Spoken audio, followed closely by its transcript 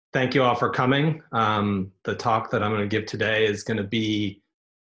Thank you all for coming. The talk that I'm going to give today is going to be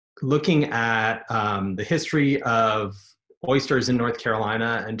looking at the history of oysters in North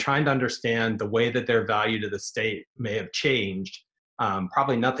Carolina and trying to understand the way that their value to the state may have changed.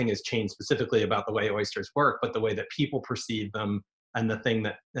 Probably nothing has changed specifically about the way oysters work, but the way that people perceive them and the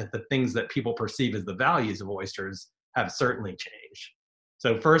things that people perceive as the values of oysters have certainly changed.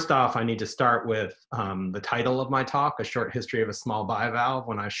 So first off, I need to start with the title of my talk, A Short History of a Small Bivalve.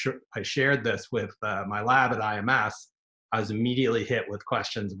 When I shared this with my lab at IMS, I was immediately hit with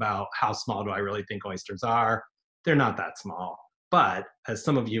questions about how small do I really think oysters are? They're not that small. But as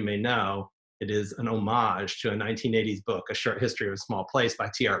some of you may know, it is an homage to a 1980s book, A Short History of a Small Place by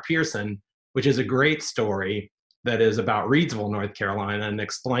T.R. Pearson, which is a great story that is about Reidsville, North Carolina, and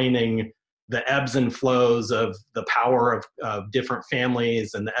explaining the ebbs and flows of the power of different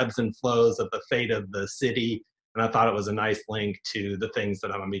families and the ebbs and flows of the fate of the city. And I thought it was a nice link to the things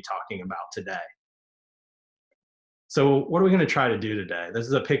that I'm going to be talking about today. So what are we going to try to do today? This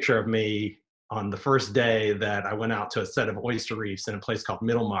is a picture of me on the first day that I went out to a set of oyster reefs in a place called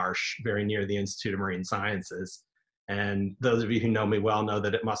Middlemarsh, very near the Institute of Marine Sciences. And those of you who know me well know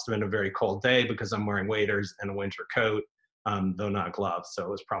that it must have been a very cold day because I'm wearing waders and a winter coat. Though not gloves, so it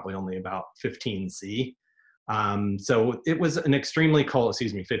was probably only about 15 C. So it was an extremely cold,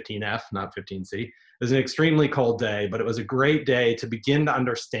 15 F, not 15 C. It was an extremely cold day, but it was a great day to begin to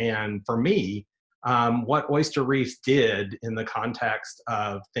understand, for me, what oyster reefs did in the context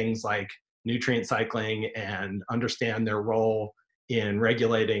of things like nutrient cycling and understand their role in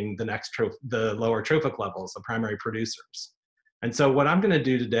regulating the lower trophic levels, the primary producers. And so what I'm going to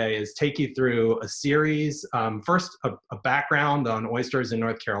do today is take you through a series, first a background on oysters in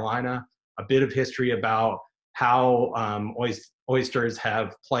North Carolina, a bit of history about how oysters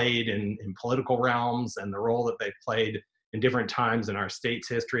have played in political realms and the role that they've played in different times in our state's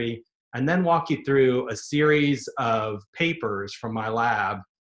history, and then walk you through a series of papers from my lab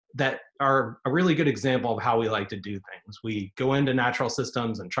that are a really good example of how we like to do things. We go into natural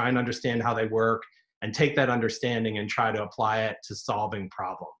systems and try and understand how they work, and take that understanding and try to apply it to solving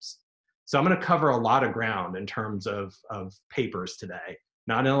problems. So I'm going to cover a lot of ground in terms of papers today,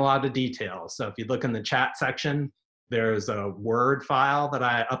 not in a lot of detail. So if you look in the chat section, there's a Word file that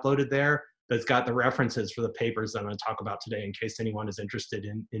I uploaded there that's got the references for the papers that I'm going to talk about today in case anyone is interested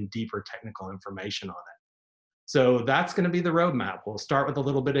in deeper technical information on it. So that's going to be the roadmap. We'll start with a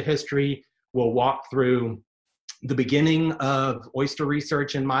little bit of history. We'll walk through the beginning of oyster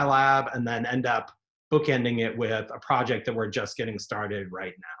research in my lab and then end up bookending it with a project that we're just getting started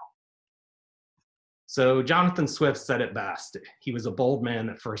right now. So Jonathan Swift said it best. He was a bold man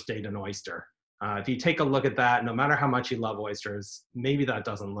that first ate an oyster. If you take a look at that, no matter how much you love oysters, maybe that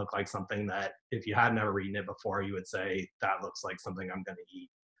doesn't look like something that if you had never eaten it before, you would say, that looks like something I'm going to eat.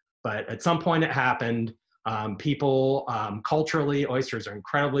 But at some point it happened. Culturally, oysters are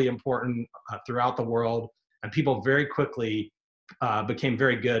incredibly important throughout the world, and people very quickly became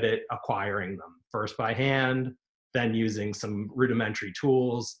very good at acquiring them, first by hand, then using some rudimentary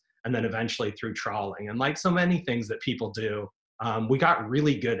tools, and then eventually through trawling. And like so many things that people do, we got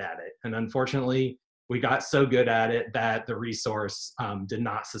really good at it. And unfortunately, we got so good at it that the resource did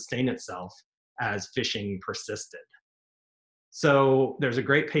not sustain itself as fishing persisted. So there's a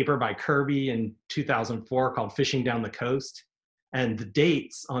great paper by Kirby in 2004 called Fishing Down the Coast. And the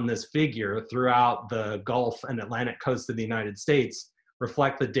dates on this figure throughout the Gulf and Atlantic coast of the United States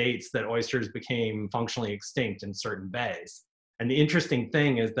reflect the dates that oysters became functionally extinct in certain bays. And the interesting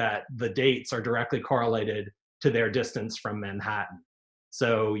thing is that the dates are directly correlated to their distance from Manhattan.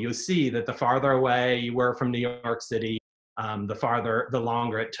 So you'll see that the farther away you were from New York City, the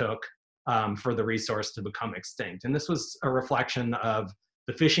longer it took for the resource to become extinct. And this was a reflection of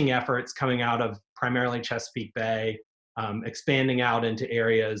the fishing efforts coming out of primarily Chesapeake Bay, expanding out into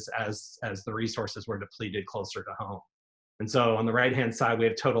areas as the resources were depleted closer to home. And so on the right-hand side, we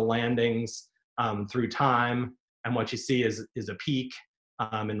have total landings through time. And what you see is a peak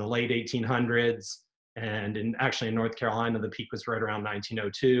in the late 1800s. And actually in North Carolina, the peak was right around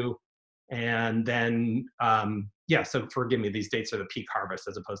 1902. And then, so forgive me, these dates are the peak harvest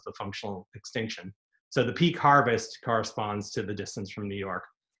as opposed to functional extinction. So the peak harvest corresponds to the distance from New York.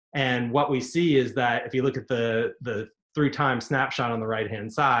 And what we see is that if you look at the through time snapshot on the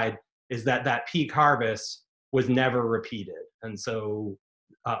right-hand side, is that peak harvest was never repeated. And so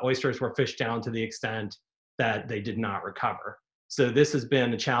oysters were fished down to the extent that they did not recover. So this has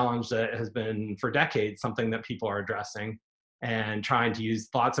been a challenge that has been for decades something that people are addressing and trying to use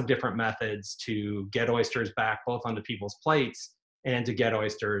lots of different methods to get oysters back both onto people's plates and to get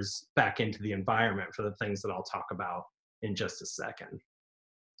oysters back into the environment for the things that I'll talk about in just a second.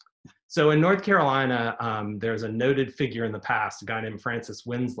 So in North Carolina, there's a noted figure in the past, a guy named Francis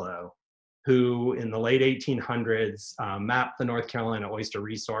Winslow, who in the late 1800s mapped the North Carolina oyster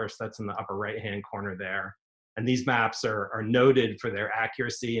resource. That's in the upper right-hand corner there. And these maps are noted for their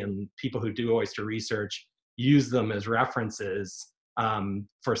accuracy, and people who do oyster research use them as references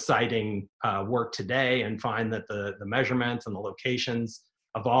for citing work today, and find that the measurements and the locations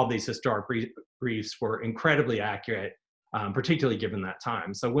of all these historic reefs were incredibly accurate, particularly given that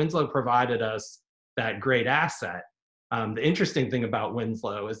time. So Winslow provided us that great asset. The interesting thing about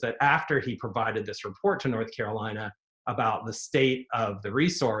Winslow is that after he provided this report to North Carolina about the state of the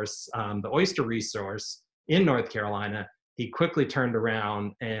resource, the oyster resource in North Carolina, he quickly turned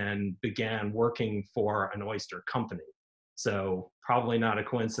around and began working for an oyster company. So probably not a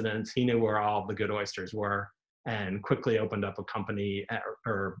coincidence. He knew where all the good oysters were and quickly opened up a company,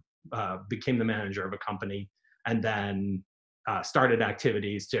 or became the manager of a company, and then started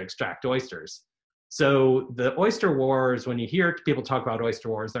activities to extract oysters. So the oyster wars, when you hear people talk about oyster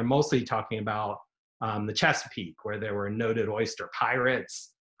wars, they're mostly talking about the Chesapeake, where there were noted oyster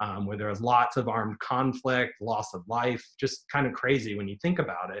pirates, where there was lots of armed conflict, loss of life, just kind of crazy when you think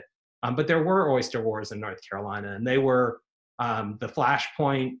about it. But there were oyster wars in North Carolina, and they were, the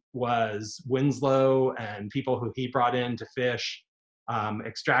flashpoint was Winslow and people who he brought in to fish,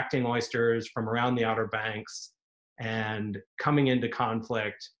 extracting oysters from around the Outer Banks and coming into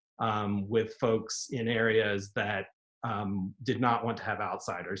conflict with folks in areas that did not want to have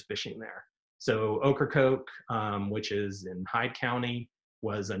outsiders fishing there. So Ocracoke, which is in Hyde County,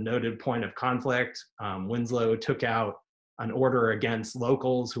 was a noted point of conflict. Winslow took out an order against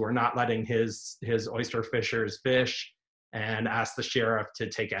locals who were not letting his oyster fishers fish, and asked the sheriff to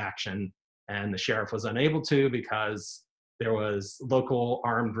take action. And the sheriff was unable to, because there was local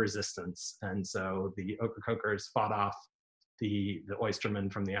armed resistance. And so the Ocracokers fought off the oystermen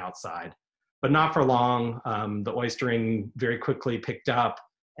from the outside. But not for long. The oystering very quickly picked up,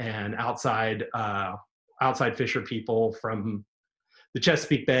 and outside fisher people from the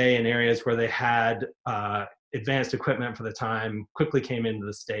Chesapeake Bay and areas where they had advanced equipment for the time quickly came into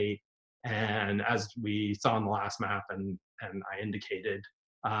the state. And as we saw in the last map, and I indicated,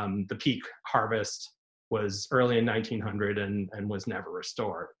 the peak harvest was early in 1900 and was never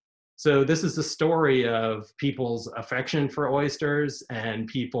restored. So this is the story of people's affection for oysters and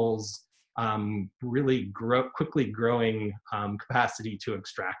people's really quickly growing capacity to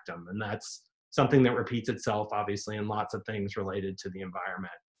extract them. And that's something that repeats itself, obviously, in lots of things related to the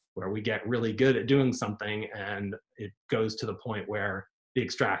environment, where we get really good at doing something and it goes to the point where the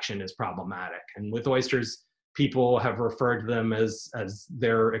extraction is problematic. And with oysters, people have referred to them as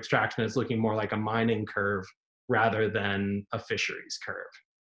their extraction is looking more like a mining curve rather than a fisheries curve.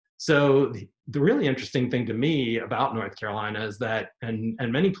 So the really interesting thing to me about North Carolina is that, and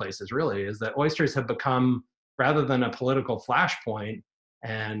many places really, is that oysters have become, rather than a political flashpoint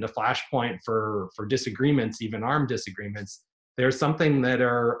and a flashpoint for disagreements, even armed disagreements, there's something that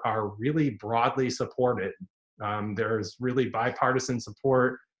are really broadly supported. There's really bipartisan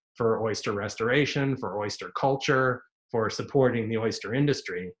support for oyster restoration, for oyster culture, for supporting the oyster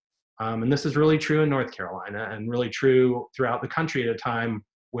industry. And this is really true in North Carolina, and really true throughout the country at a time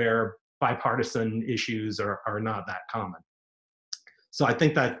where bipartisan issues are not that common. So I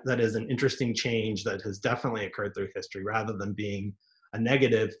think that is an interesting change that has definitely occurred through history. Rather than being a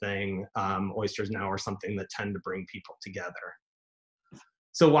negative thing, oysters now are something that tend to bring people together.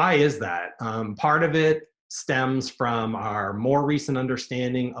 So why is that? Part of it stems from our more recent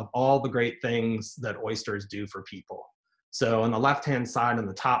understanding of all the great things that oysters do for people. So on the left-hand side on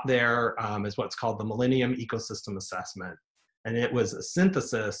the top there is what's called the Millennium Ecosystem Assessment. And it was a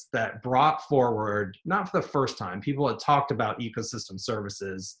synthesis that brought forward, not for the first time, people had talked about ecosystem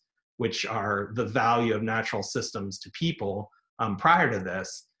services, which are the value of natural systems to people prior to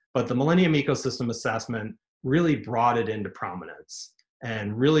this, but the Millennium Ecosystem Assessment really brought it into prominence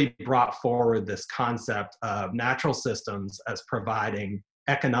and really brought forward this concept of natural systems as providing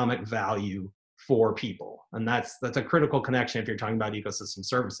economic value for people. And that's a critical connection if you're talking about ecosystem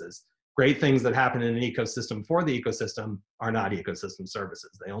services. Great things that happen in an ecosystem for the ecosystem are not ecosystem services.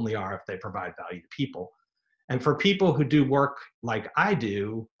 They only are if they provide value to people. And for people who do work like I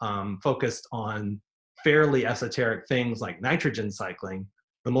do, focused on fairly esoteric things like nitrogen cycling,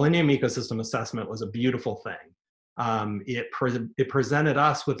 the Millennium Ecosystem Assessment was a beautiful thing. It presented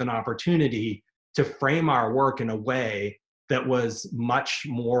us with an opportunity to frame our work in a way that was much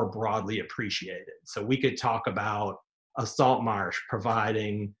more broadly appreciated. So we could talk about a salt marsh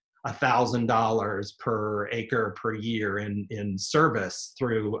providing $1,000 per acre per year in service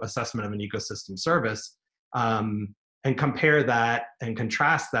through assessment of an ecosystem service, and compare that and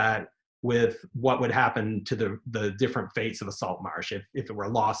contrast that with what would happen to the different fates of a salt marsh if it were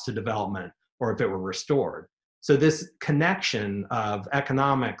lost to development or if it were restored. So this connection of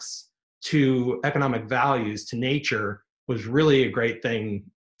economics to economic values to nature was really a great thing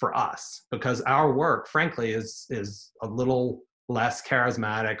for us, because our work, frankly, is a little less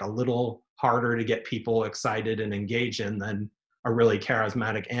charismatic, a little harder to get people excited and engaged in than a really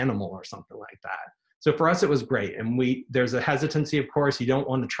charismatic animal or something like that. So for us, it was great. And there's a hesitancy, of course. You don't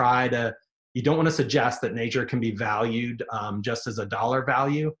want to suggest that nature can be valued just as a dollar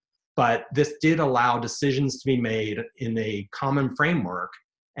value, but this did allow decisions to be made in a common framework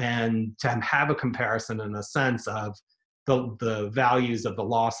and to have a comparison in a sense of the values of the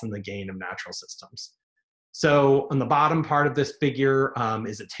loss and the gain of natural systems. So on the bottom part of this figure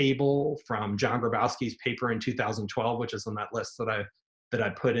is a table from John Grabowski's paper in 2012, which is on that list that I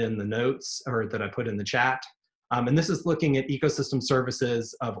put in the notes, or that I put in the chat. And this is looking at ecosystem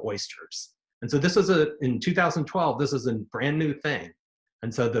services of oysters. And so this was in 2012, this is a brand new thing.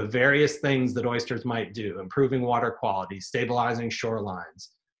 And so the various things that oysters might do: improving water quality, stabilizing shorelines,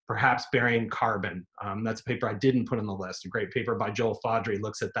 perhaps burying carbon. That's a paper I didn't put on the list. A great paper by Joel Fawdry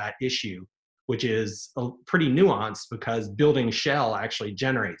looks at that issue, which is pretty nuanced because building shell actually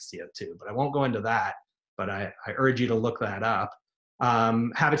generates CO2. But I won't go into that, but I urge you to look that up.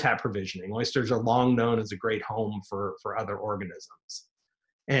 Habitat provisioning. Oysters are long known as a great home for other organisms.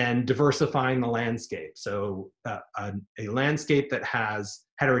 And diversifying the landscape. So a landscape that has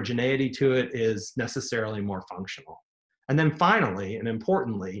heterogeneity to it is necessarily more functional. And then finally, and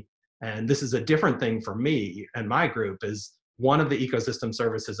importantly, and this is a different thing for me and my group, is one of the ecosystem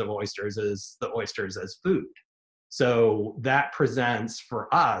services of oysters is the oysters as food. So that presents for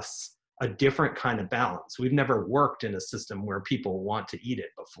us a different kind of balance. We've never worked in a system where people want to eat it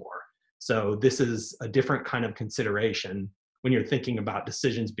before. So this is a different kind of consideration when you're thinking about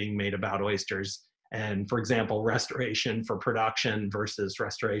decisions being made about oysters and, for example, restoration for production versus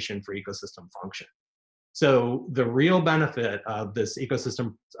restoration for ecosystem function. So the real benefit of this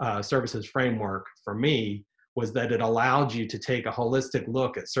ecosystem services framework for me was that it allowed you to take a holistic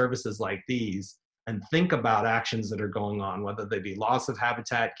look at services like these and think about actions that are going on, whether they be loss of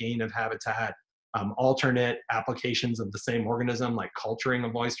habitat, gain of habitat, alternate applications of the same organism, like culturing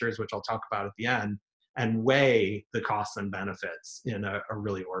of oysters, which I'll talk about at the end, and weigh the costs and benefits in a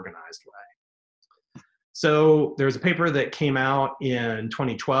really organized way. So there's a paper that came out in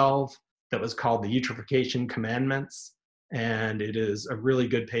 2012 that was called the Eutrophication Commandments, and it is a really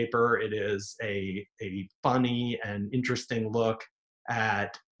good paper. It is a funny and interesting look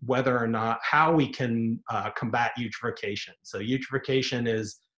at whether or not, how we can combat eutrophication. So eutrophication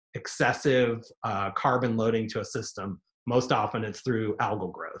is excessive carbon loading to a system. Most often it's through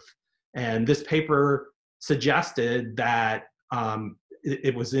algal growth. And this paper suggested that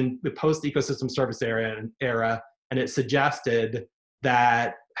it was in the post-ecosystem service era, and it suggested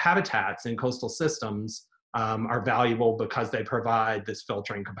that habitats in coastal systems are valuable because they provide this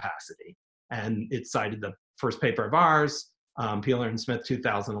filtering capacity. And it cited the first paper of ours, Piehler and Smith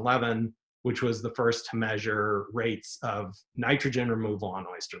 2011, which was the first to measure rates of nitrogen removal on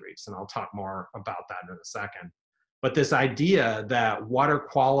oyster reefs. And I'll talk more about that in a second. But this idea that water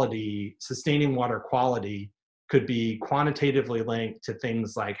quality, sustaining water quality, could be quantitatively linked to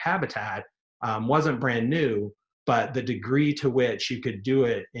things like habitat wasn't brand new, but the degree to which you could do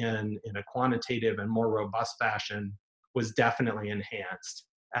it in a quantitative and more robust fashion was definitely enhanced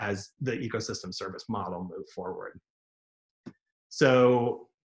as the ecosystem service model moved forward. So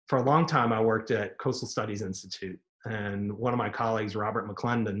for a long time, I worked at Coastal Studies Institute, and one of my colleagues, Robert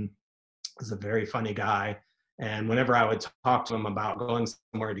McClendon, is a very funny guy. And whenever I would talk to him about going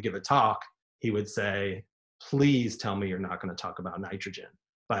somewhere to give a talk, he would say, please tell me you're not going to talk about nitrogen.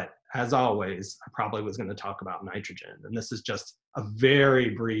 But as always, I probably was going to talk about nitrogen. And this is just a very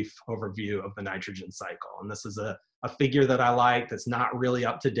brief overview of the nitrogen cycle. And this is a figure that I like that's not really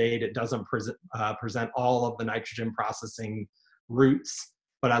up to date. It doesn't present all of the nitrogen processing routes,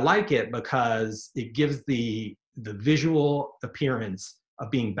 but I like it because it gives the visual appearance of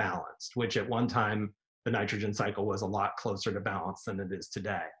being balanced, which at one time, the nitrogen cycle was a lot closer to balance than it is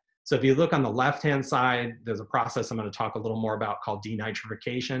today. So if you look on the left-hand side, there's a process I'm going to talk a little more about called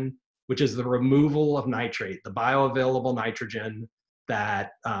denitrification, which is the removal of nitrate, the bioavailable nitrogen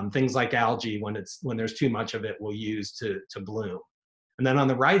that things like algae, when there's too much of it, will use to bloom. And then on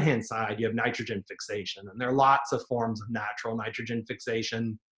the right-hand side, you have nitrogen fixation. And there are lots of forms of natural nitrogen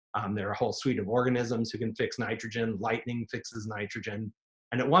fixation. There are a whole suite of organisms who can fix nitrogen. Lightning fixes nitrogen.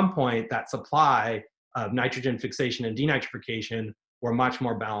 And at one point, that supply of nitrogen fixation and denitrification were much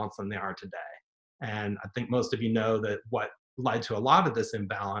more balanced than they are today. And I think most of you know that what led to a lot of this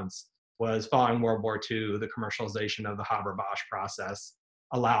imbalance was following World War II, the commercialization of the Haber-Bosch process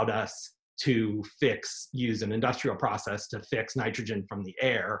allowed us to use an industrial process to fix nitrogen from the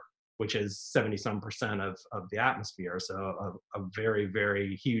air, which is 70-some% of the atmosphere. So a very,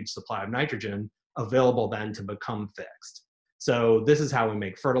 very huge supply of nitrogen available then to become fixed. So this is how we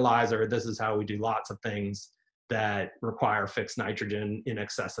make fertilizer. This is how we do lots of things that require fixed nitrogen in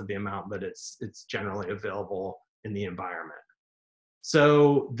excess of the amount that it's generally available in the environment.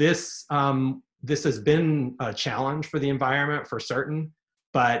 So this has been a challenge for the environment for certain,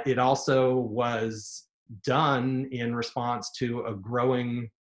 but it also was done in response to a growing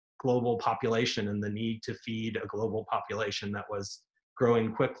global population and the need to feed a global population that was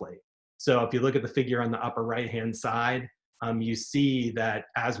growing quickly. So if you look at the figure on the upper right-hand side, you see that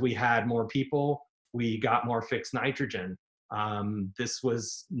as we had more people, we got more fixed nitrogen. This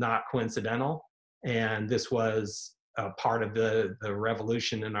was not coincidental, and this was a part of the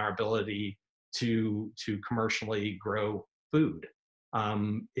revolution in our ability to commercially grow food.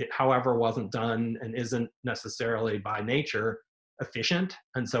 It, however, wasn't done and isn't necessarily by nature efficient,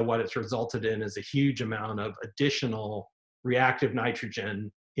 and so what it's resulted in is a huge amount of additional reactive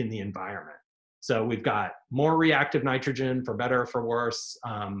nitrogen in the environment. So we've got more reactive nitrogen, for better or for worse,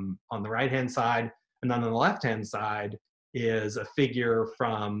 on the right-hand side. And then on the left-hand side is a figure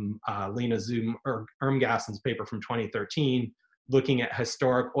from Lena Ermgassen's paper from 2013, looking at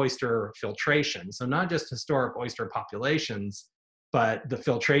historic oyster filtration. So not just historic oyster populations, but the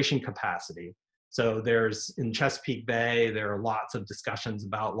filtration capacity. So in Chesapeake Bay, there are lots of discussions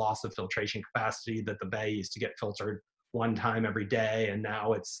about loss of filtration capacity, that the bay used to get filtered one time every day, and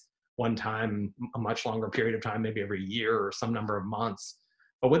now it's one time a much longer period of time, maybe every year or some number of months.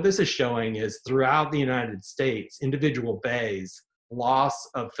 But what this is showing is throughout the United States, individual bays, loss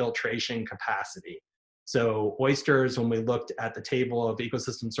of filtration capacity. So oysters, when we looked at the table of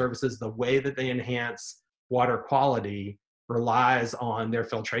ecosystem services, the way that they enhance water quality relies on their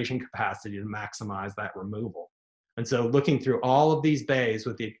filtration capacity to maximize that removal. And so looking through all of these bays,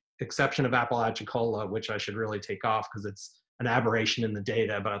 with the exception of Apalachicola, which I should really take off because it's an aberration in the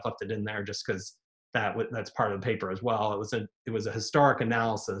data, but I've left it in there just because that's part of the paper as well. It was a historic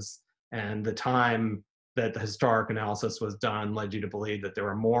analysis, and the time that the historic analysis was done led you to believe that there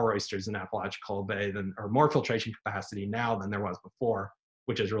were more oysters in Apalachicola Bay or more filtration capacity now than there was before,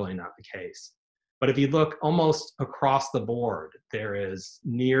 which is really not the case. But if you look almost across the board, there is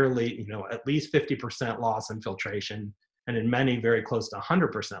nearly, at least 50% loss in filtration, and in many very close to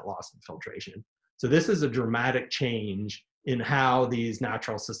 100% loss in filtration. So this is a dramatic change in how these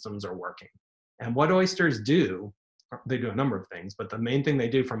natural systems are working. And what oysters do, they do a number of things, but the main thing they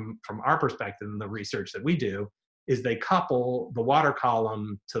do from our perspective in the research that we do is they couple the water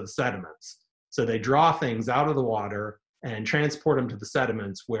column to the sediments. So they draw things out of the water and transport them to the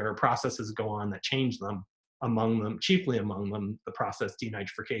sediments, where processes go on that change them, chiefly among them, the process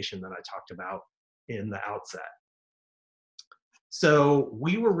denitrification that I talked about in the outset. So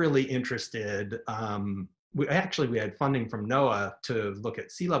we were really interested, we had funding from NOAA to look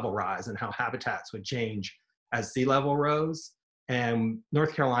at sea level rise and how habitats would change as sea level rose. And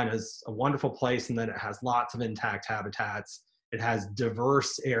North Carolina is a wonderful place in that it has lots of intact habitats. It has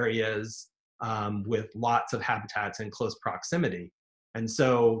diverse areas with lots of habitats in close proximity. And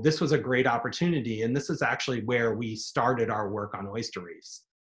so this was a great opportunity. And this is actually where we started our work on oyster reefs.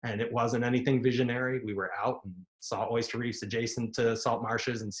 And it wasn't anything visionary. We were out and saw oyster reefs adjacent to salt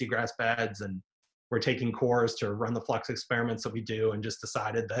marshes and seagrass beds, and we're taking cores to run the flux experiments that we do, and just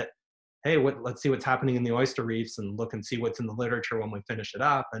decided that, hey, let's see what's happening in the oyster reefs and look and see what's in the literature when we finish it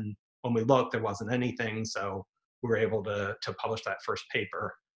up. And when we looked, there wasn't anything. So we were able to publish that first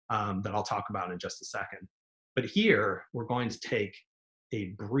paper that I'll talk about in just a second. But here, we're going to take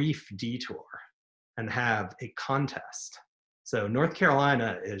a brief detour and have a contest. So North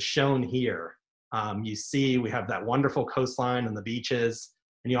Carolina is shown here. You see we have that wonderful coastline and the beaches,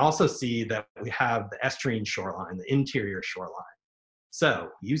 and you also see that we have the estuarine shoreline, the interior shoreline. So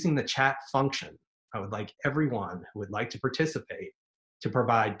using the chat function, I would like everyone who would like to participate to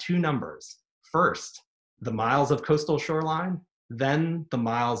provide two numbers. First, the miles of coastal shoreline, then the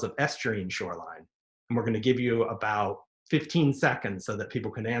miles of estuarine shoreline. And we're going to give you about 15 seconds so that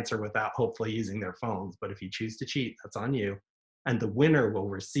people can answer without hopefully using their phones. But if you choose to cheat, that's on you. And the winner will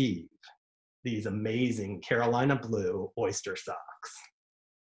receive these amazing Carolina Blue oyster socks.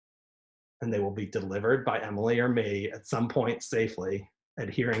 And they will be delivered by Emily or me at some point safely,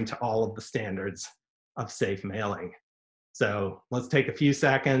 adhering to all of the standards of safe mailing. So let's take a few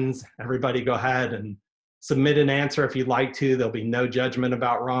seconds. Everybody go ahead and submit an answer if you'd like to. There'll be no judgment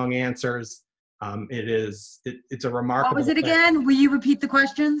about wrong answers. It's a What was remarkable it thing. again? Will you repeat the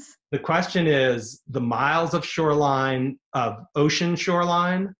questions? The question is the miles of shoreline, of ocean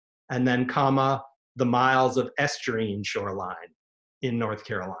shoreline, and then comma, the miles of estuarine shoreline in North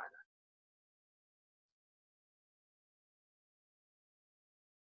Carolina.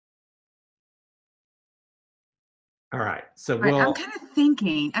 All right, so Right, I'm we'll, kind of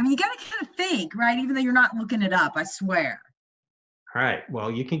thinking. I mean, you got to kind of think, right? Even though you're not looking it up, I swear. all right, well,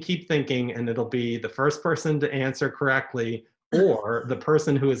 you can keep thinking and it'll be the first person to answer correctly or the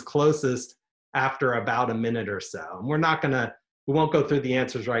person who is closest after about a minute or so. And we won't go through the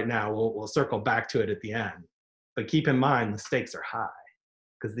answers right now. We'll circle back to it at the end. But keep in mind, the stakes are high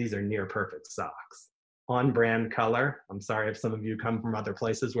because these are near perfect socks. On brand color. I'm sorry if some of you come from other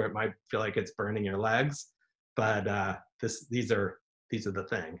places where it might feel like it's burning your legs, but these are the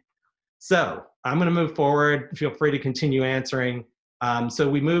thing. So I'm going to move forward. Feel free to continue answering. So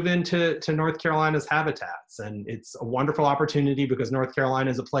we move into North Carolina's habitats, and it's a wonderful opportunity because North Carolina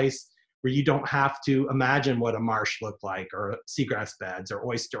is a place where you don't have to imagine what a marsh looked like, or seagrass beds,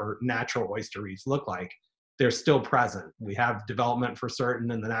 or natural oyster reefs look like. They're still present. We have development for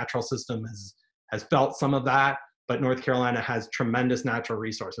certain, and the natural system has felt some of that, but North Carolina has tremendous natural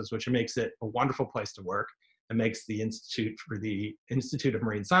resources, which makes it a wonderful place to work. It makes the Institute of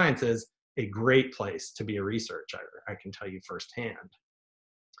Marine Sciences a great place to be a researcher, I can tell you firsthand.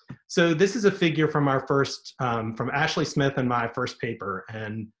 So this is a figure from from Ashley Smith and my first paper,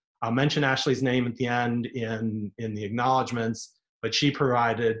 and I'll mention Ashley's name at the end in the acknowledgements, but she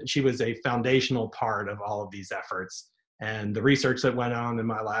was a foundational part of all of these efforts. And the research that went on in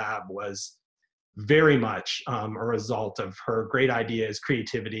my lab was very much a result of her great ideas,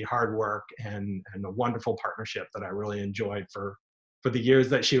 creativity, hard work, and a wonderful partnership that I really enjoyed for the years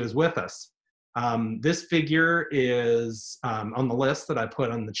that she was with us. This figure is on the list that I put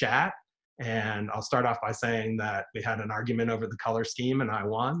on the chat, and I'll start off by saying that we had an argument over the color scheme and I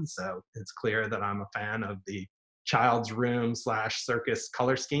won, so it's clear that I'm a fan of the child's room / circus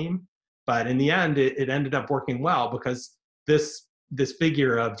color scheme. But in the end, it ended up working well because this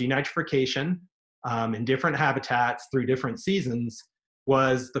figure of denitrification in different habitats through different seasons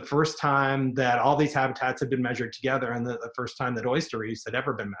was the first time that all these habitats had been measured together, and the first time that oyster reefs had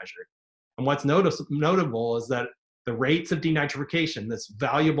ever been measured. And what's notable is that the rates of denitrification, this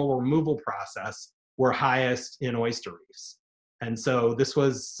valuable removal process, were highest in oyster reefs. And so this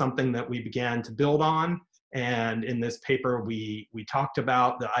was something that we began to build on. And in this paper, we talked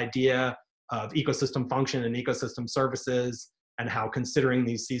about the idea of ecosystem function and ecosystem services, and how considering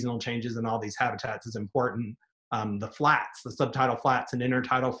these seasonal changes in all these habitats is important. The flats, the subtidal flats and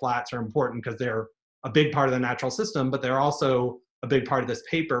intertidal flats are important because they're a big part of the natural system, but they're also a big part of this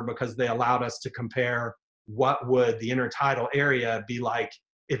paper because they allowed us to compare what would the intertidal area be like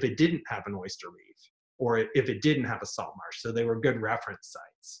if it didn't have an oyster reef, or if it didn't have a salt marsh. So they were good reference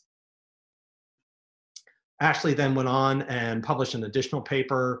sites. Ashley then went on and published an additional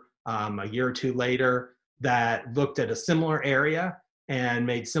paper a year or two later that looked at a similar area and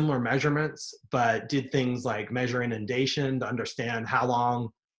made similar measurements, but did things like measure inundation to understand how long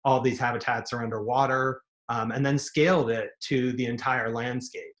all these habitats are underwater, and then scaled it to the entire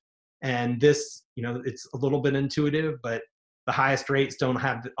landscape. And this, it's a little bit intuitive, but the highest rates don't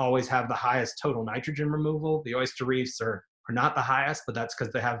always have the highest total nitrogen removal. The oyster reefs are not the highest, but that's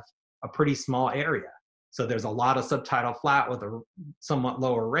because they have a pretty small area. So there's a lot of subtidal flat with a somewhat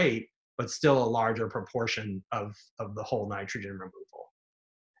lower rate, but still a larger proportion of the whole nitrogen removal.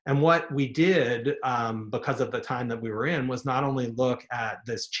 And what we did, because of the time that we were in, was not only look at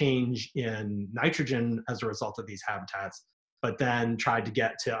this change in nitrogen as a result of these habitats, but then tried to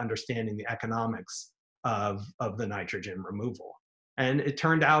get to understanding the economics of the nitrogen removal. And it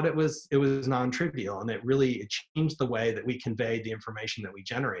turned out it was non-trivial, and it changed the way that we conveyed the information that we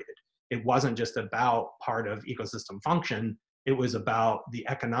generated. It wasn't just about part of ecosystem function, it was about the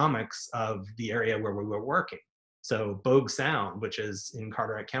economics of the area where we were working. So Bogue Sound, which is in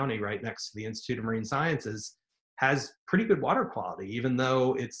Carteret County, right next to the Institute of Marine Sciences, has pretty good water quality, even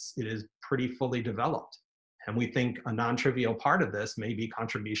though it is pretty fully developed. And we think a non-trivial part of this may be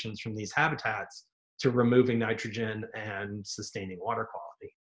contributions from these habitats to removing nitrogen and sustaining water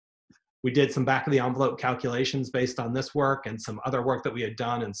quality. We did some back of the envelope calculations based on this work and some other work that we had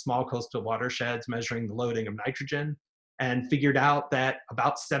done in small coastal watersheds measuring the loading of nitrogen, and figured out that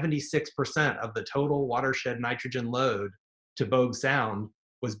about 76% of the total watershed nitrogen load to Bogue Sound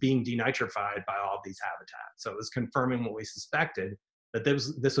was being denitrified by all of these habitats. So it was confirming what we suspected, that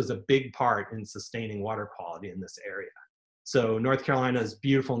this was a big part in sustaining water quality in this area. So North Carolina's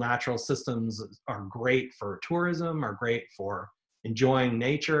beautiful natural systems are great for tourism, are great for enjoying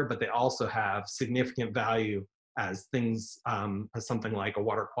nature, but they also have significant value as things, as something like a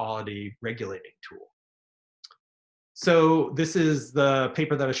water quality regulating tool. So this is the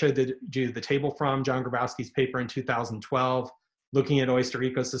paper that I showed you the table from, John Grabowski's paper in 2012, looking at oyster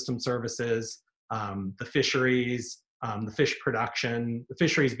ecosystem services, the fisheries, the fish production, the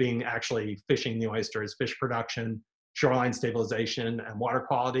fisheries being actually fishing the oysters, fish production, shoreline stabilization, and water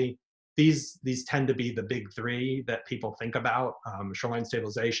quality. These tend to be the big three that people think about: shoreline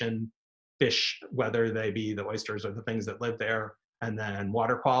stabilization, fish, whether they be the oysters or the things that live there, and then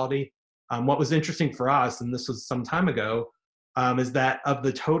water quality. What was interesting for us, and this was some time ago, is that of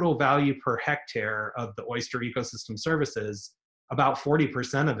the total value per hectare of the oyster ecosystem services, about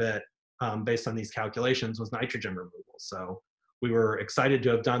 40% of it, based on these calculations, was nitrogen removal. So we were excited to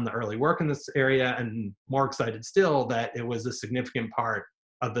have done the early work in this area, and more excited still that it was a significant part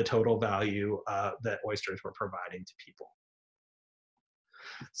of the total value that oysters were providing to people.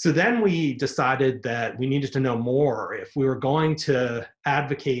 So then we decided that we needed to know more. If we were going to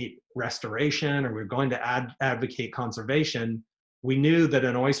advocate restoration, or we were going to advocate conservation, we knew that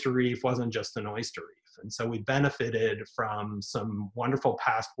an oyster reef wasn't just an oyster reef. And so we benefited from some wonderful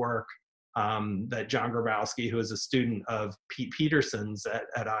past work that John Grabowski, who is a student of Pete Peterson's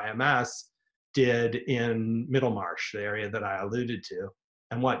at IMS, did in Middlemarsh, the area that I alluded to.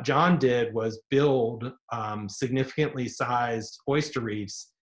 And what John did was build significantly sized oyster reefs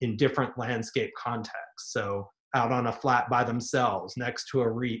in different landscape contexts. So out on a flat by themselves, next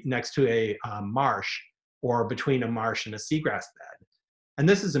to a marsh, or between a marsh and a seagrass bed. And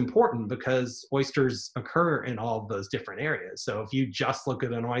this is important because oysters occur in all of those different areas. So if you just look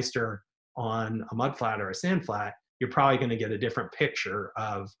at an oyster on a mudflat or a sandflat, you're probably going to get a different picture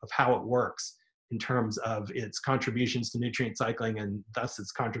of how it works in terms of its contributions to nutrient cycling, and thus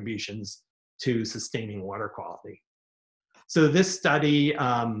its contributions to sustaining water quality. So this study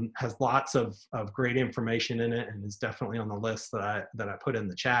has lots of great information in it, and is definitely on the list that I put in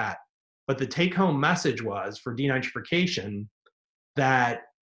the chat. But the take-home message was, for denitrification, that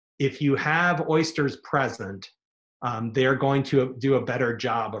if you have oysters present, they're going to do a better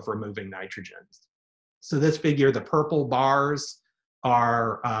job of removing nitrogen. So this figure, the purple bars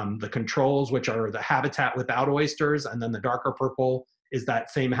are the controls, which are the habitat without oysters, and then the darker purple is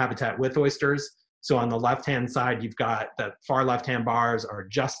that same habitat with oysters. So on the left-hand side, you've got the far left-hand bars are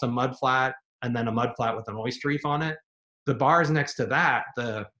just a mudflat, and then a mudflat with an oyster reef on it. The bars next to that,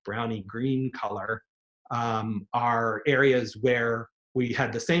 the browny green color, are areas where we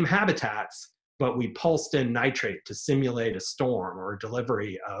had the same habitats, but we pulsed in nitrate to simulate a storm or a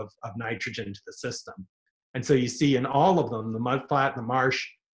delivery of nitrogen to the system. And so you see in all of them, the mudflat, the marsh,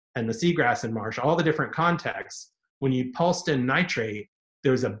 and the seagrass and marsh, all the different contexts, when you pulsed in nitrate,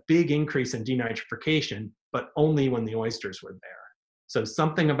 there was a big increase in denitrification, but only when the oysters were there. So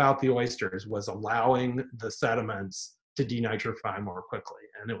something about the oysters was allowing the sediments to denitrify more quickly.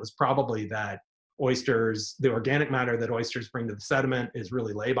 And it was probably that oysters, the organic matter that oysters bring to the sediment is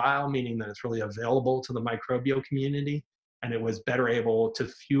really labile, meaning that it's really available to the microbial community, and it was better able to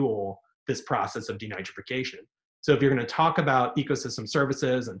fuel this process of denitrification. So if you're going to talk about ecosystem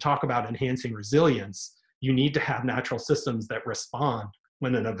services and talk about enhancing resilience, you need to have natural systems that respond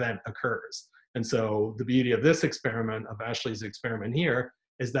when an event occurs. And so the beauty of this experiment, of Ashley's experiment here,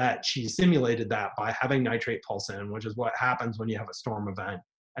 is that she simulated that by having nitrate pulse in, which is what happens when you have a storm event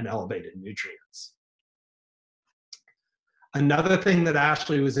and elevated nutrients. Another thing that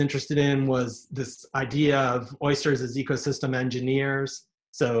Ashley was interested in was this idea of oysters as ecosystem engineers.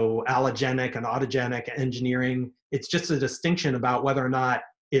 So allogenic and autogenic engineering, it's just a distinction about whether or not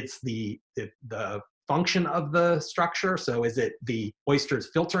it's the function of the structure. So is it the oysters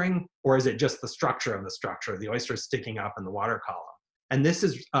filtering, or is it just the structure of the structure, the oysters sticking up in the water column? And this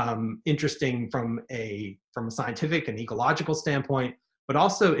is interesting from a scientific and ecological standpoint, but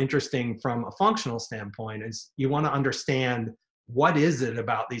also interesting from a functional standpoint. Is you want to understand, what is it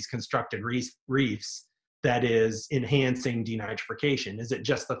about these constructed reefs that is enhancing denitrification? Is it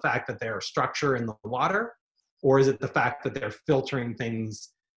just the fact that they're a structure in the water, or is it the fact that they're filtering things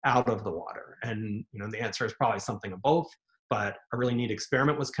out of the water? And the answer is probably something of both, but a really neat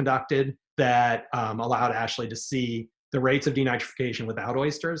experiment was conducted that allowed Ashley to see the rates of denitrification without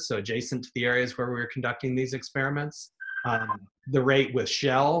oysters, so adjacent to the areas where we were conducting these experiments. The rate with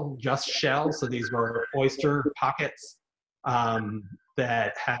shell, just shell, so these were oyster pockets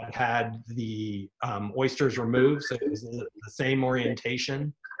that had the oysters removed, so it was the same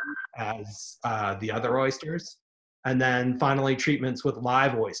orientation as the other oysters. And then finally, treatments with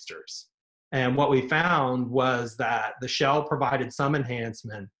live oysters. And what we found was that the shell provided some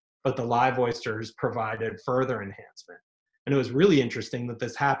enhancement, but the live oysters provided further enhancement. And it was really interesting that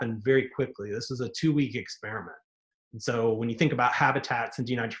this happened very quickly. This was a 2-week experiment. And so when you think about habitats and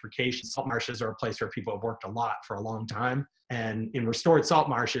denitrification, salt marshes are a place where people have worked a lot for a long time. And in restored salt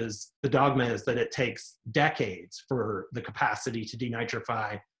marshes, the dogma is that it takes decades for the capacity to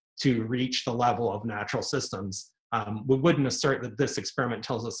denitrify to reach the level of natural systems. We wouldn't assert that this experiment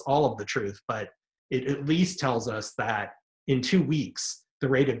tells us all of the truth, but it at least tells us that in 2 weeks, the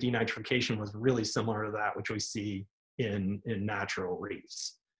rate of denitrification was really similar to that which we see in natural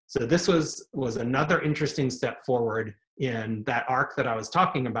reefs. So this was another interesting step forward in that arc that I was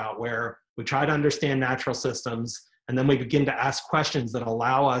talking about, where we try to understand natural systems, and then we begin to ask questions that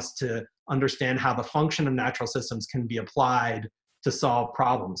allow us to understand how the function of natural systems can be applied to solve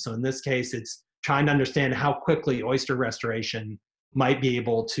problems. So in this case, it's trying to understand how quickly oyster restoration might be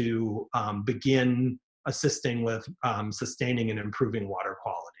able to begin assisting with sustaining and improving water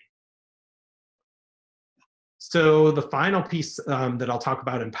quality. So the final piece that I'll talk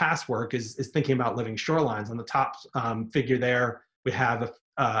about in past work is thinking about living shorelines. On the top figure there, we have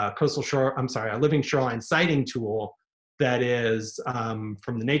a living shoreline siting tool that is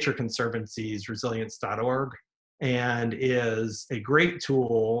from the Nature Conservancy's resilience.org, and is a great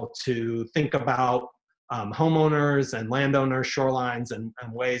tool to think about homeowners and landowners' shorelines and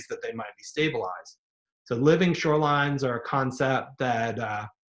ways that they might be stabilized. So living shorelines are a concept that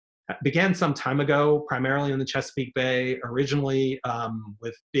began some time ago, primarily in the Chesapeake Bay, originally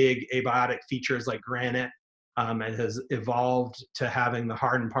with big abiotic features like granite. It has evolved to having the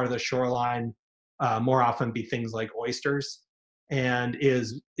hardened part of the shoreline more often be things like oysters, and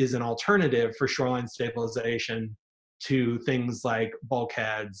is an alternative for shoreline stabilization to things like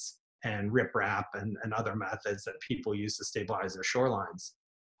bulkheads and riprap and other methods that people use to stabilize their shorelines.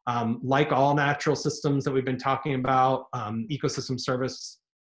 Like all natural systems that we've been talking about, ecosystem service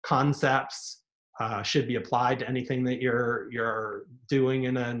concepts should be applied to anything that you're doing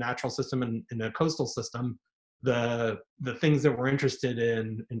in a natural system and in a coastal system. The things that we're interested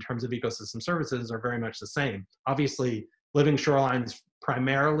in terms of ecosystem services are very much the same. Obviously, living shorelines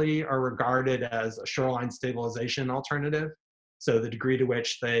primarily are regarded as a shoreline stabilization alternative. So the degree to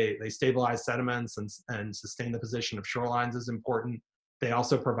which they stabilize sediments and sustain the position of shorelines is important. They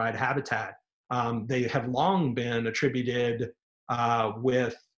also provide habitat. They have long been attributed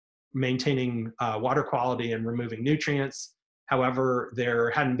with maintaining water quality and removing nutrients. However,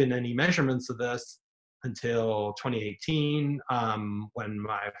 there hadn't been any measurements of this until 2018, when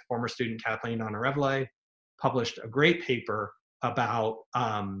my former student Kathleen Honorevole published a great paper about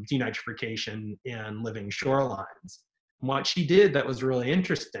denitrification in living shorelines. And what she did that was really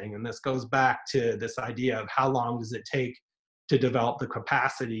interesting, and this goes back to this idea of how long does it take to develop the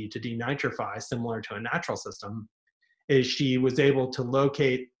capacity to denitrify similar to a natural system, is she was able to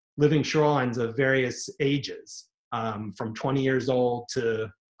locate living shorelines of various ages, from 20 years old to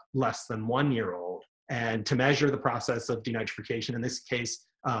less than 1 year old, and to measure the process of denitrification. In this case,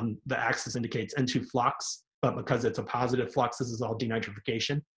 the axis indicates N2 flux, but because it's a positive flux, this is all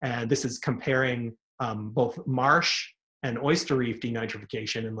denitrification. And this is comparing both marsh and oyster reef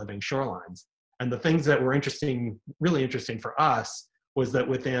denitrification in living shorelines. And the things that were really interesting for us, was that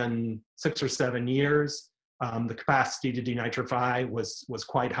within 6 or 7 years, the capacity to denitrify was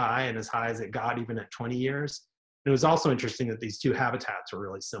quite high, and as high as it got even at 20 years. And it was also interesting that these two habitats were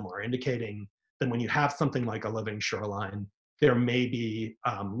really similar, indicating that when you have something like a living shoreline, there may be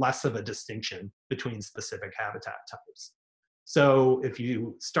less of a distinction between specific habitat types. So if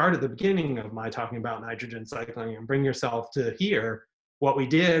you start at the beginning of my talking about nitrogen cycling and bring yourself to here, what we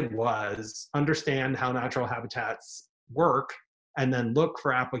did was understand how natural habitats work, and then look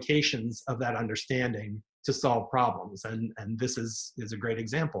for applications of that understanding to solve problems. And this is a great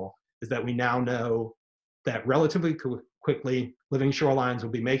example, is that we now know that relatively quickly, living shorelines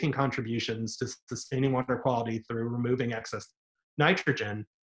will be making contributions to sustaining water quality through removing excess nitrogen,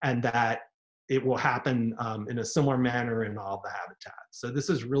 and that it will happen in a similar manner in all the habitats. So this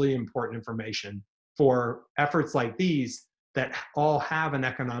is really important information for efforts like these that all have an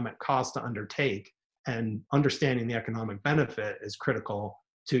economic cost to undertake, and understanding the economic benefit is critical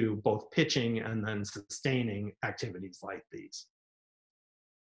to both pitching and then sustaining activities like these.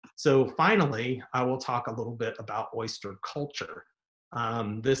 So finally, I will talk a little bit about oyster culture.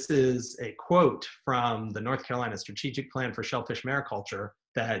 This is a quote from the North Carolina Strategic Plan for Shellfish Mariculture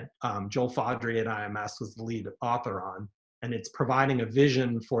that Joel Fawdry at IMS was the lead author on. And it's providing a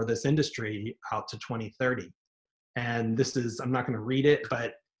vision for this industry out to 2030. And this is, I'm not going to read it,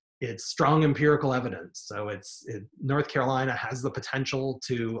 but it's strong empirical evidence. So North Carolina has the potential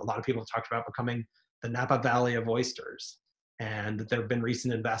to, a lot of people have talked about becoming the Napa Valley of oysters, and that there have been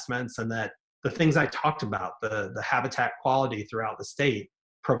recent investments, and that the things I talked about, the habitat quality throughout the state,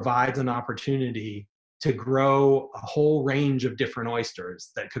 provides an opportunity to grow a whole range of different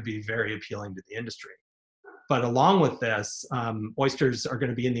oysters that could be very appealing to the industry. But along with this, oysters are going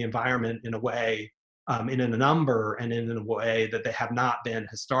to be in the environment in a way, in a number and in a way that they have not been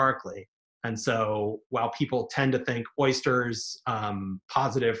historically. And so while people tend to think oysters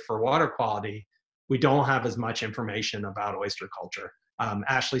positive for water quality, we don't have as much information about oyster culture.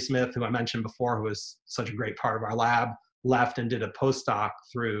 Ashley Smith, who I mentioned before, who was such a great part of our lab, left and did a postdoc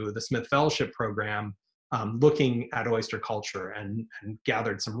through the Smith Fellowship Program, looking at oyster culture and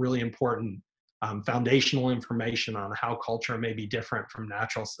gathered some really important foundational information on how culture may be different from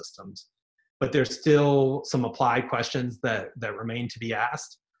natural systems. But there's still some applied questions that remain to be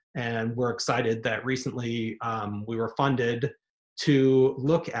asked. And we're excited that recently we were funded to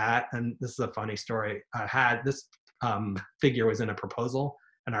look at, and this is a funny story, I had this figure was in a proposal,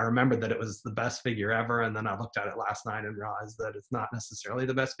 and I remembered that it was the best figure ever, and then I looked at it last night and realized that it's not necessarily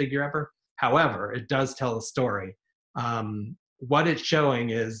the best figure ever. However, it does tell a story. What it's showing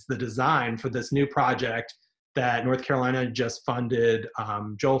is the design for this new project that North Carolina just funded.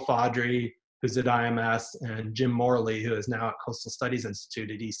 Joel Faudree, who's at IMS, and Jim Morley, who is now at Coastal Studies Institute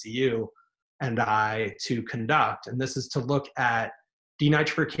at ECU, and I to conduct. And this is to look at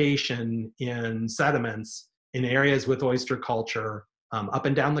denitrification in sediments in areas with oyster culture up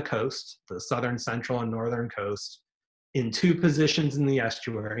and down the coast, the southern, central, and northern coast, in two positions in the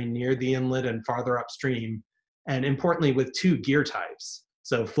estuary, near the inlet and farther upstream, and importantly with two gear types,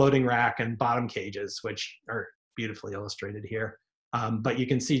 so floating rack and bottom cages, which are beautifully illustrated here. But you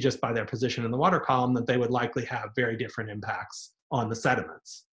can see just by their position in the water column that they would likely have very different impacts on the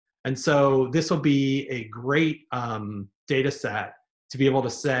sediments. And so this will be a great data set to be able to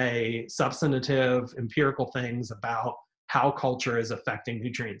say substantive empirical things about how culture is affecting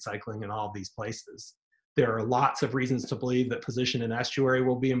nutrient cycling in all of these places. There are lots of reasons to believe that position in estuary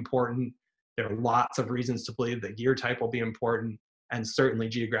will be important. There are lots of reasons to believe that gear type will be important, and certainly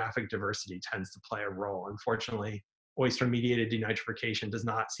geographic diversity tends to play a role. Unfortunately, oyster-mediated denitrification does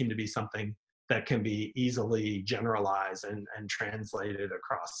not seem to be something that can be easily generalized and translated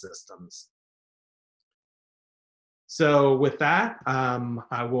across systems. So with that,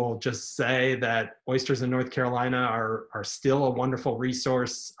 I will just say that oysters in North Carolina are still a wonderful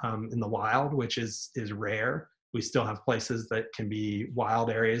resource in the wild, which is rare. We still have places that can be wild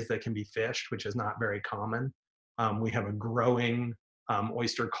areas that can be fished, which is not very common. We have a growing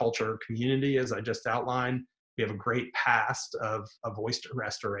oyster culture community, as I just outlined. We have a great past of oyster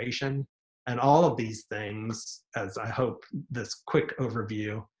restoration. And all of these things, as I hope this quick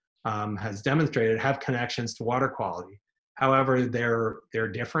overview has demonstrated, have connections to water quality. However, they're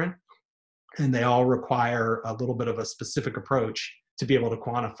different, and they all require a little bit of a specific approach to be able to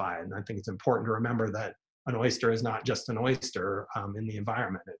quantify it. And I think it's important to remember that an oyster is not just an oyster in the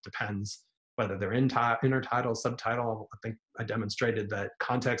environment. It depends whether they're intertidal, subtidal. I think I demonstrated that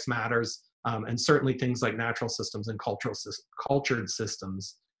context matters, and certainly things like natural systems and cultured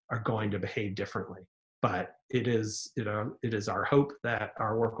systems are going to behave differently. But it is our hope that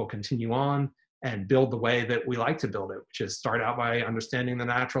our work will continue on and build the way that we like to build it, which is start out by understanding the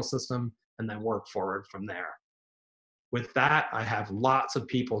natural system and then work forward from there. With that, I have lots of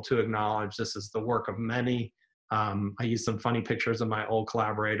people to acknowledge. This is the work of many. I used some funny pictures of my old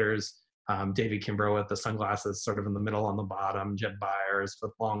collaborators, David Kimbrough with the sunglasses sort of in the middle on the bottom, Jed Byers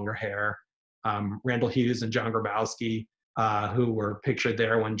with longer hair, Randall Hughes and John Grabowski, who were pictured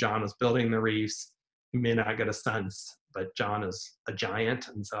there when John was building the reefs. You may not get a sense, but John is a giant.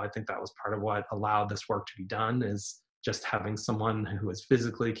 And so I think that was part of what allowed this work to be done, is just having someone who is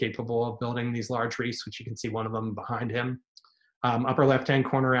physically capable of building these large reefs, which you can see one of them behind him. Upper left-hand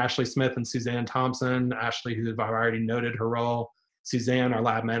corner, Ashley Smith and Suzanne Thompson. Ashley, who I've already noted her role. Suzanne, our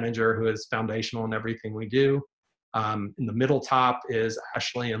lab manager, who is foundational in everything we do. In the middle top is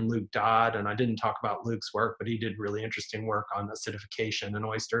Ashley and Luke Dodd. And I didn't talk about Luke's work, but he did really interesting work on acidification in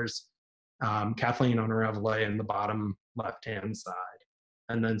oysters. Kathleen Honorevole in the bottom left-hand side.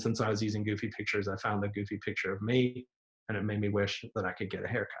 And then since I was using goofy pictures, I found the goofy picture of me, and it made me wish that I could get a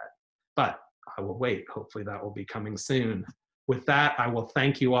haircut. But I will wait. Hopefully that will be coming soon. With that, I will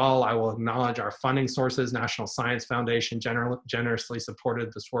thank you all. I will acknowledge our funding sources. National Science Foundation generously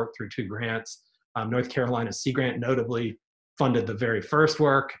supported this work through 2 grants. North Carolina Sea Grant notably funded the very first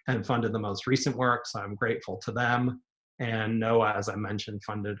work and funded the most recent work, so I'm grateful to them. And NOAA, as I mentioned,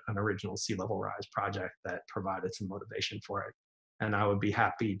 funded an original sea level rise project that provided some motivation for it. And I would be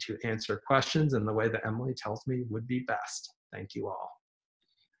happy to answer questions in the way that Emily tells me would be best. Thank you all.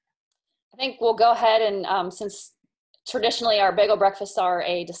 I think we'll go ahead and since traditionally our bagel breakfasts are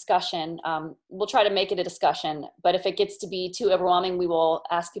a discussion. We'll try to make it a discussion, but if it gets to be too overwhelming, we will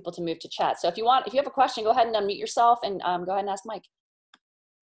ask people to move to chat. So if you have a question, go ahead and unmute yourself and go ahead and ask Mike.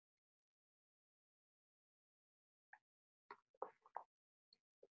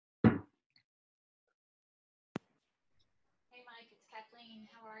 Hey Mike, it's Kathleen.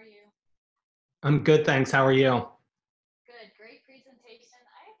 How are you? I'm good, thanks. How are you? Good, great presentation.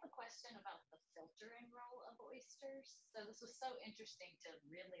 I have a question about the filtering role of oysters. So this was so interesting to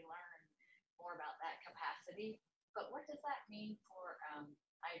really learn more about that capacity. But what does that mean for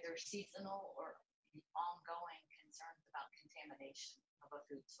either seasonal or ongoing concerns about contamination of a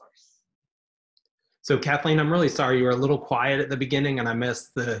food source? So Kathleen, I'm really sorry you were a little quiet at the beginning and I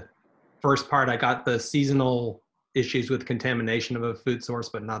missed the first part. I got the seasonal issues with contamination of a food source,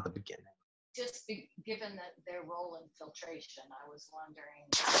 but not the beginning. Just given that their role in filtration, I was wondering.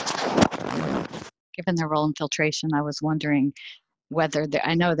 Given their role in filtration, I was wondering whether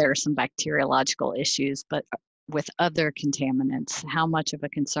I know there are some bacteriological issues, but with other contaminants, how much of a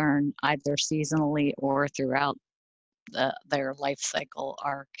concern, either seasonally or throughout their life cycle,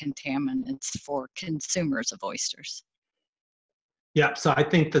 are contaminants for consumers of oysters? Yeah, so I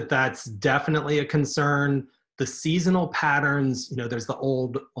think that that's definitely a concern. The seasonal patterns, there's the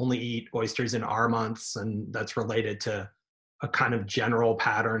old only eat oysters in R months, and that's related to a kind of general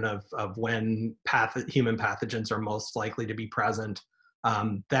pattern of when human pathogens are most likely to be present.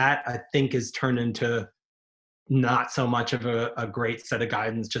 That I think is turned into not so much of a great set of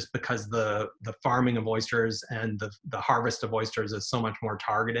guidance, just because the farming of oysters and the harvest of oysters is so much more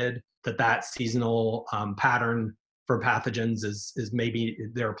targeted that seasonal pattern for pathogens is maybe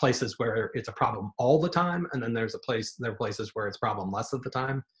there are places where it's a problem all the time, and then there are places where it's a problem less of the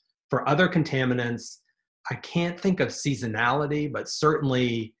time. For other contaminants, I can't think of seasonality, but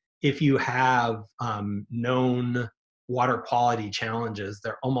certainly if you have known water quality challenges,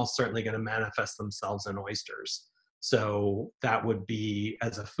 they're almost certainly going to manifest themselves in oysters. So that would be,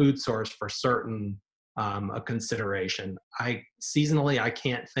 as a food source for certain, a consideration. Seasonally, I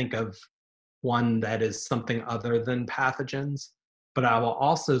can't think of one that is something other than pathogens. But I will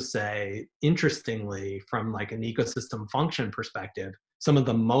also say, interestingly, from like an ecosystem function perspective, some of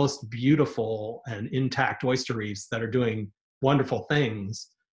the most beautiful and intact oyster reefs that are doing wonderful things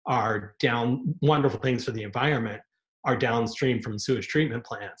wonderful things for the environment, are downstream from sewage treatment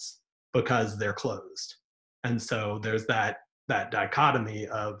plants because they're closed. And so there's that dichotomy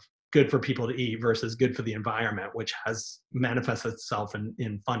of good for people to eat versus good for the environment, which has manifested itself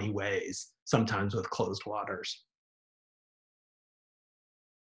in funny ways, sometimes with closed waters.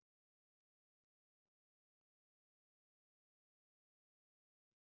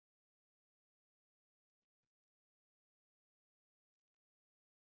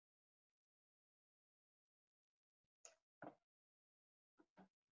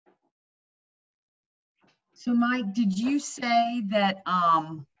 So Mike, did you say that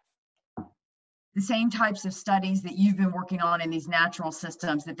the same types of studies that you've been working on in these natural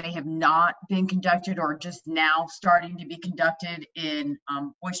systems, that they have not been conducted or just now starting to be conducted in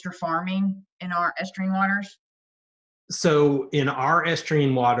oyster farming in our estuarine waters? So in our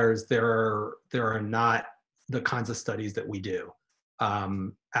estuarine waters, there are not the kinds of studies that we do.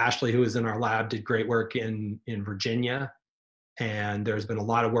 Ashley, who is in our lab, did great work in Virginia, and there's been a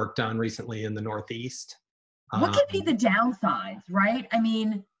lot of work done recently in the Northeast. What could be the downsides, right? I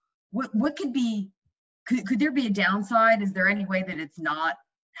mean, what could there be a downside? Is there any way that it's not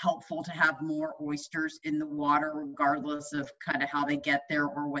helpful to have more oysters in the water, regardless of kind of how they get there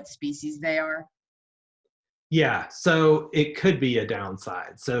or what species they are? Yeah, so it could be a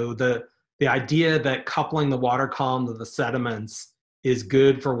downside. So the idea that coupling the water column to the sediments is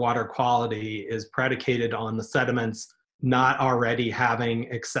good for water quality is predicated on the sediments not already having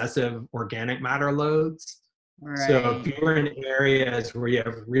excessive organic matter loads. Right. So if you're in areas where you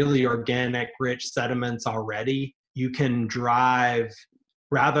have really organic, rich sediments already, you can drive,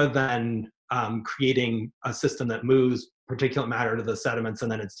 rather than creating a system that moves particulate matter to the sediments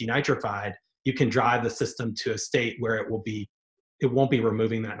and then it's denitrified, you can drive the system to a state where it won't be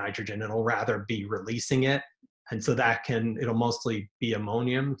removing that nitrogen. It'll rather be releasing it. And so it'll mostly be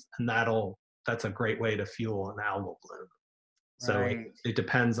ammonium, and that's a great way to fuel an algal bloom. So Right. it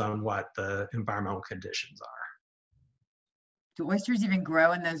depends on what the environmental conditions are. Do oysters even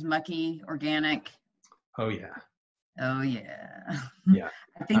grow in those mucky organic? Oh yeah. Oh yeah. Yeah.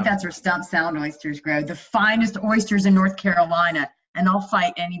 I think that's where stump sound oysters grow. The finest oysters in North Carolina, and I'll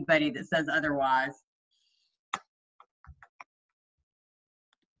fight anybody that says otherwise.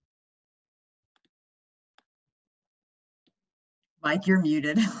 Mike, you're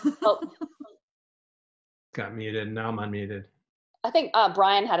muted. Oh, got muted. Now I'm unmuted. I think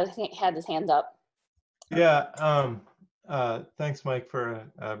Brian had his hand up. Yeah, thanks, Mike, for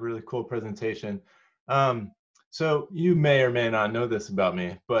a really cool presentation. So you may or may not know this about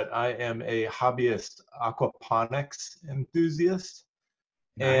me, but I am a hobbyist aquaponics enthusiast.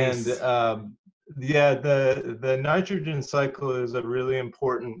 Nice. And yeah, the nitrogen cycle is a really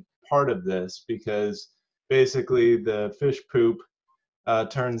important part of this, because basically the fish poop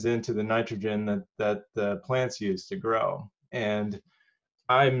turns into the nitrogen that the plants use to grow. And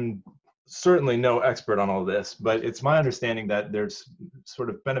I'm certainly no expert on all this, but it's my understanding that there's sort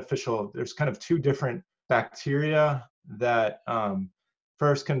of there's kind of two different bacteria that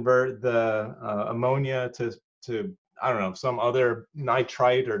first convert the ammonia to I don't know, some other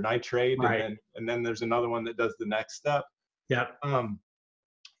nitrite or nitrate, Right. and then there's another one that does the next step. Yep.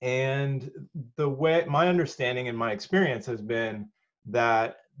 And the way my understanding and my experience has been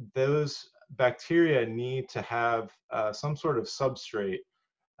that those bacteria need to have some sort of substrate,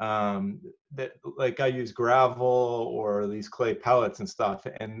 that, like, I use gravel or these clay pellets and stuff,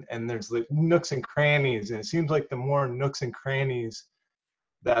 and there's like nooks and crannies, and it seems like the more nooks and crannies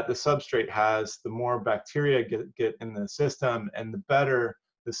that the substrate has, the more bacteria get in the system, and the better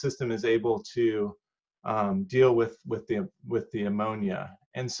the system is able to deal with the ammonia.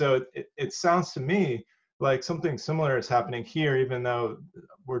 And so it sounds to me like something similar is happening here, even though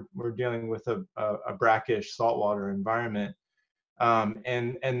we're dealing with a brackish saltwater environment.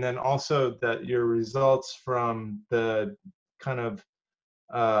 And then also that your results from the kind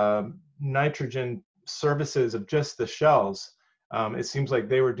of nitrogen services of just the shells, it seems like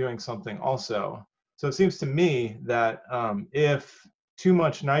they were doing something also. So it seems to me that if too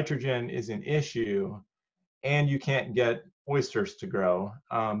much nitrogen is an issue and you can't get oysters to grow,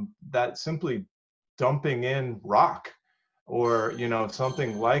 that simply dumping in rock or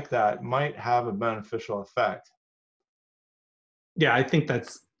something like that might have a beneficial effect. Yeah, I think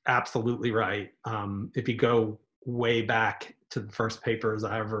that's absolutely right. If you go way back to the first papers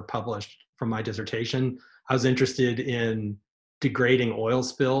I ever published from my dissertation, I was interested in degrading oil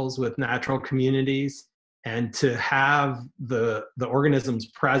spills with natural communities, and to have the organisms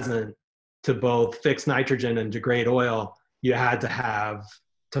present to both fix nitrogen and degrade oil, you had to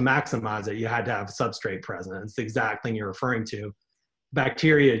maximize it, you had to have substrate present. It's the exact thing you're referring to.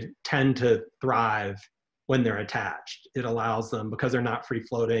 Bacteria tend to thrive when they're attached. It allows them, because they're not free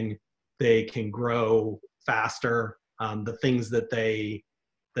floating, they can grow faster. The things that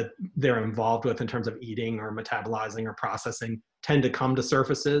they're involved with in terms of eating or metabolizing or processing tend to come to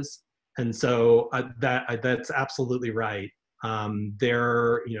surfaces. And so that's absolutely right.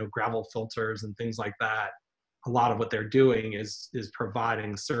 They're, gravel filters and things like that. A lot of what they're doing is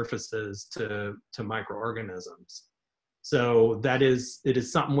providing surfaces to microorganisms. So it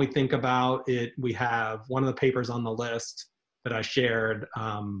is something we think about. We have one of the papers on the list that I shared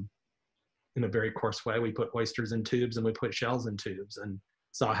in a very coarse way. We put oysters in tubes and we put shells in tubes and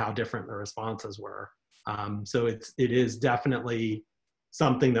saw how different the responses were. So it is definitely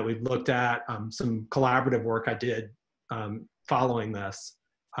something that we've looked at. Some collaborative work I did following this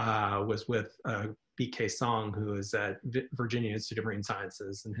was with B.K. Song, who is at Virginia Institute of Marine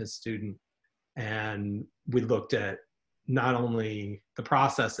Sciences, and his student. And we looked at not only the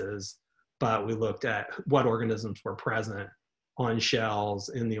processes, but we looked at what organisms were present on shells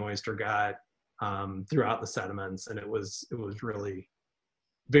in the oyster gut throughout the sediments. And it was really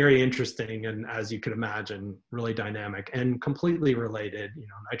very interesting, and as you could imagine, really dynamic and completely related.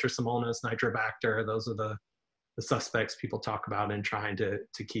 Nitrosomonas, Nitrobacter, those are the suspects people talk about in trying to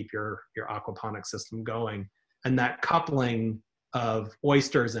keep your aquaponic system going. And that coupling of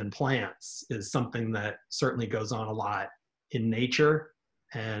oysters and plants is something that certainly goes on a lot in nature.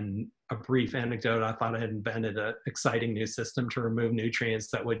 And a brief anecdote, I thought I had invented an exciting new system to remove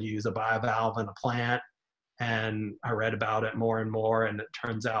nutrients that would use a bivalve in a plant. And I read about it more and more, and it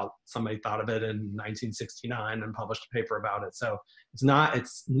turns out somebody thought of it in 1969 and published a paper about it. So it's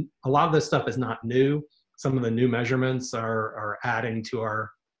a lot of this stuff is not new. Some of the new measurements are adding to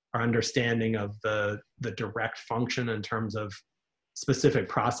our understanding of the direct function in terms of specific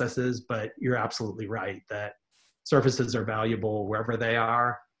processes. But you're absolutely right that surfaces are valuable wherever they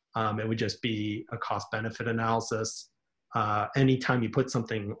are. It would just be a cost-benefit analysis. Anytime you put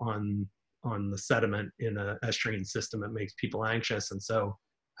something on the sediment in an estuarine system, it makes people anxious. And so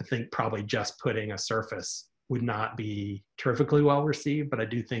I think probably just putting a surface would not be terrifically well received, but I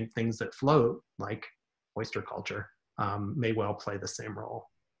do think things that float, like oyster culture, may well play the same role.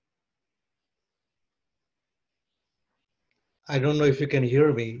 I don't know if you can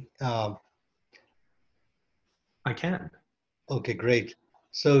hear me. I can. Okay, great.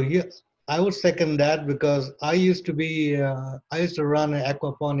 So yeah, I would second that because I used to run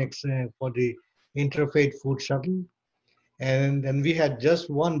aquaponics for the Interfaith Food Shuttle. And then we had just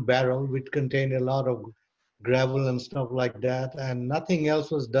one barrel which contained a lot of gravel and stuff like that. And nothing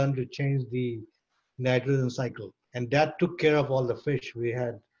else was done to change the nitrogen cycle. And that took care of all the fish. We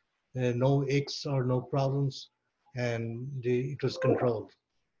had no icks or no problems, and it was controlled.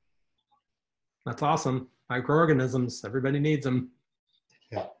 That's awesome. Microorganisms, everybody needs them.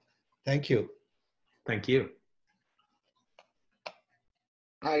 Yeah, thank you. Thank you.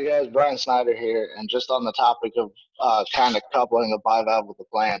 Hi guys, Brian Snyder here, and just on the topic of kind of coupling the bivalve with the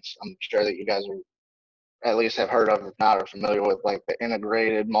plants, I'm sure that you guys are at least have heard of, if not are familiar with, like the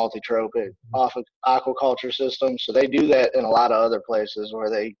integrated multi-tropic aquaculture system. So they do that in a lot of other places where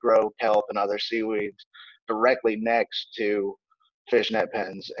they grow kelp and other seaweeds directly next to fish net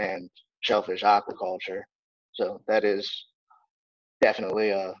pens and shellfish aquaculture. So that is definitely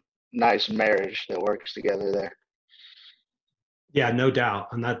a nice marriage that works together there. Yeah, no doubt.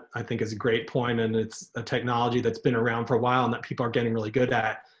 And that I think is a great point. And it's a technology that's been around for a while and that people are getting really good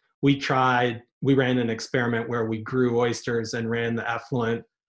at. We ran an experiment where we grew oysters and ran the effluent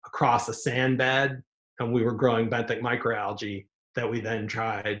across a sand bed, and we were growing benthic microalgae that we then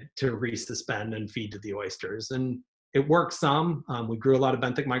tried to resuspend and feed to the oysters. And it worked some. We grew a lot of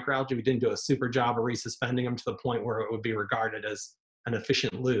benthic microalgae. We didn't do a super job of resuspending them to the point where it would be regarded as an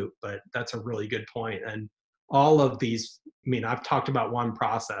efficient loop, but that's a really good point. And all of these, I mean, I've talked about one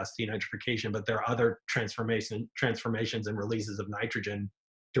process, denitrification, but there are other transformations and releases of nitrogen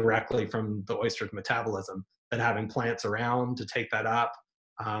directly from the oyster's metabolism that having plants around to take that up,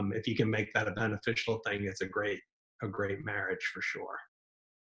 if you can make that a beneficial thing, it's a great marriage for sure.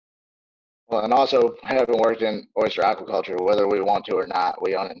 Well, and also having worked in oyster aquaculture, whether we want to or not,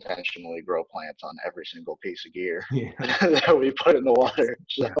 we unintentionally grow plants on every single piece of gear that we put in the water.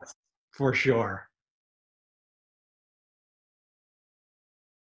 So. Yes, for sure.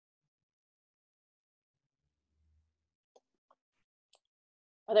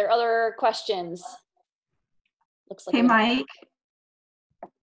 Are there other questions? Looks like hey, Mike.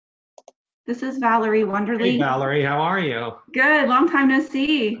 This is Valerie Wonderly. Hey, Valerie, how are you? Good. Long time no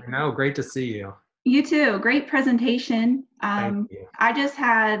see. I know. Great to see you. You too. Great presentation. Thank you. I just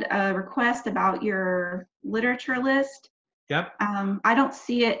had a request about your literature list. Yep. I don't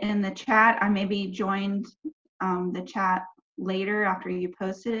see it in the chat. I maybe joined the chat later after you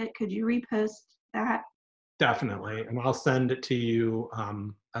posted it. Could you repost that? Definitely. And I'll send it to you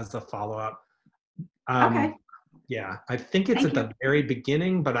as a follow-up. Okay. Yeah, I think it's at the very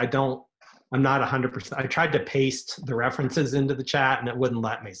beginning, but I'm not 100%. I tried to paste the references into the chat and it wouldn't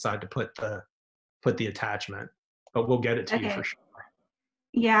let me, so I had to put the attachment, but we'll get it to you for sure.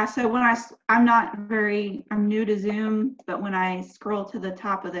 Yeah, so when I'm new to Zoom, but when I scroll to the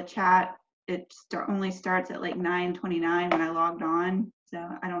top of the chat, it only starts at like 9:29 when I logged on. So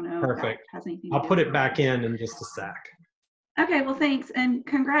I don't know. Perfect. If that has anything I'll to do put with it back in just a sec. Okay, well, thanks. And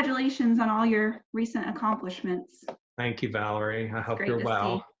congratulations on all your recent accomplishments. Thank you, Valerie. I hope you're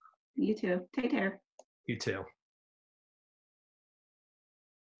well. See. You too. Take care. You too.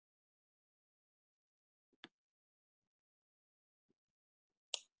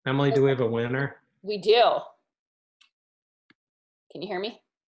 Emily, do we have a winner? We do. Can you hear me?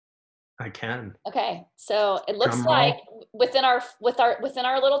 I can. Okay, so it looks like within our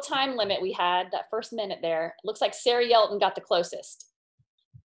little time limit we had, that first minute there, it looks like Sarah Yelton got the closest.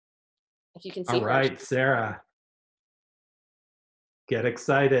 If you can see her. All right, Sarah. Get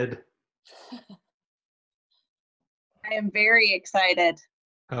excited. I am very excited.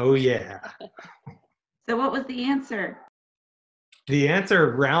 Oh yeah. So what was the answer? The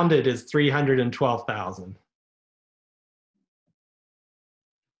answer rounded is 312,000.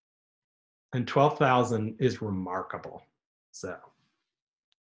 And 12,000 is remarkable. So.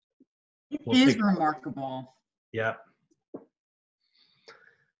 It is remarkable. Yep.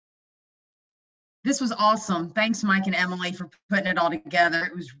 This was awesome. Thanks, Mike and Emily, for putting it all together.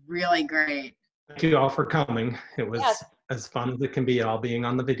 It was really great. Thank you all for coming. It was as fun as it can be, all being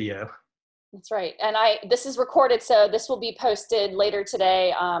on the video. That's right. And this is recorded, so this will be posted later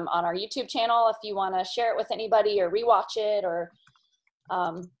today on our YouTube channel if you want to share it with anybody or rewatch it or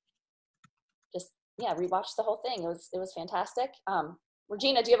rewatch the whole thing. It was fantastic.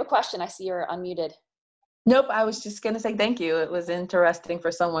 Regina, do you have a question? I see you're unmuted. Nope, I was just going to say thank you. It was interesting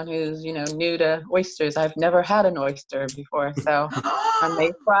for someone who's, new to oysters. I've never had an oyster before, so I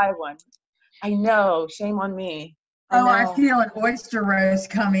may try one. I know, shame on me. I feel an oyster roast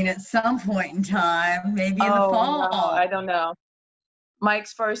coming at some point in time, maybe in the fall. No, I don't know.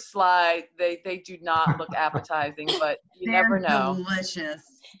 Mike's first slide, they do not look appetizing, but you never know. Delicious.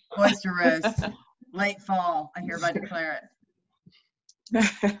 Oyster roast. Late fall. I hereby declare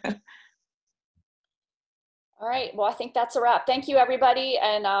it. All right. Well, I think that's a wrap. Thank you, everybody.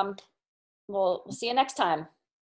 And we'll see you next time.